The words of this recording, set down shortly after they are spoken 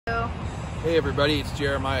Hey everybody, it's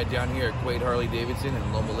Jeremiah down here at Quaid Harley-Davidson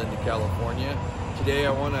in Loma Linda, California. Today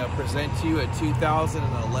I want to present to you a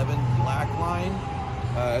 2011 Blackline.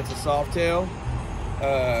 It's a Softail.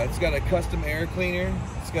 It's got a custom air cleaner.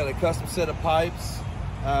 It's got a custom set of pipes.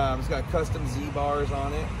 It's got custom Z-bars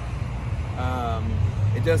on it.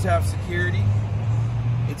 It does have security.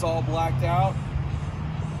 It's all blacked out.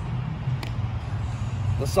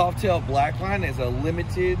 The Softail Blackline is a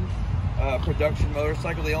limited production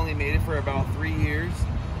motorcycle. They only made it for about 3 years.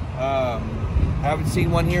 Haven't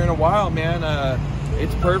seen one here in a while, man.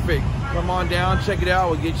 It's perfect. Come on down, check it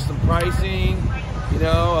out. We'll get you some pricing, you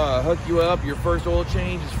know, hook you up. Your first oil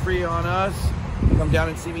change is free on us. Come down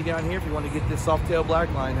and see me down here if you want to get this Softail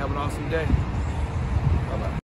Blackline. Have an awesome day.